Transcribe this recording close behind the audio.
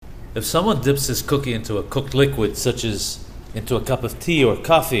If someone dips his cookie into a cooked liquid, such as into a cup of tea or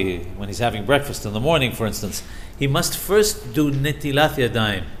coffee when he's having breakfast in the morning, for instance, he must first do Netilath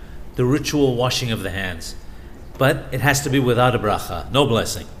Yadayim, the ritual washing of the hands. But it has to be without a bracha, no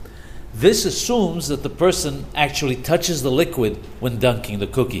blessing. This assumes that the person actually touches the liquid when dunking the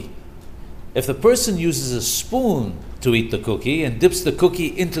cookie. If the person uses a spoon to eat the cookie and dips the cookie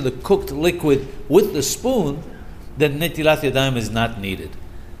into the cooked liquid with the spoon, then Netilath Yadayim is not needed.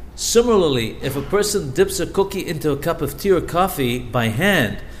 Similarly, if a person dips a cookie into a cup of tea or coffee by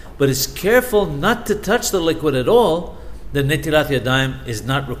hand, but is careful not to touch the liquid at all, then Netilath Yadayim is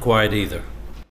not required either.